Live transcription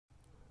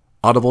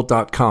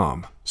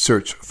Audible.com.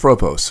 Search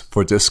Frobose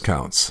for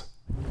discounts.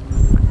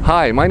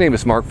 Hi, my name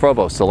is Mark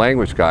Frobose, the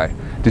language guy.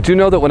 Did you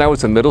know that when I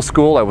was in middle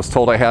school, I was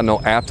told I had no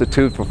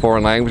aptitude for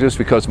foreign languages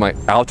because my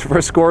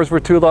algebra scores were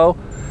too low?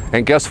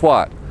 And guess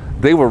what?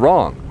 They were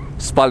wrong.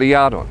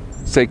 Sbagliaron,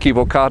 se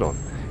equivocaron,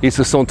 y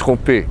se son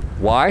trompés.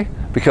 Why?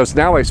 Because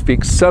now I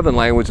speak 7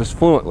 languages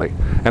fluently,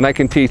 and I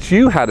can teach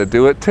you how to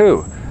do it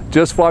too.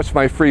 Just watch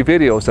my free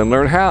videos and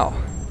learn how.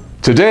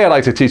 Today I'd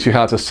like to teach you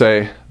how to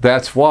say,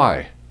 "That's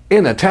why,"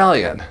 in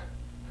Italian.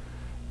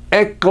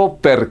 Ecco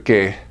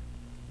perché.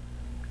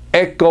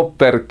 Ecco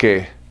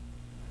perché.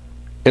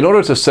 In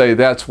order to say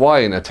 "that's why"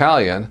 in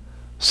Italian,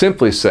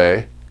 simply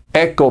say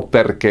 "Ecco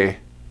perché."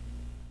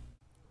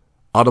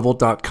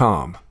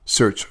 Audible.com.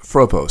 Search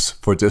Frobose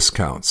for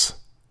discounts.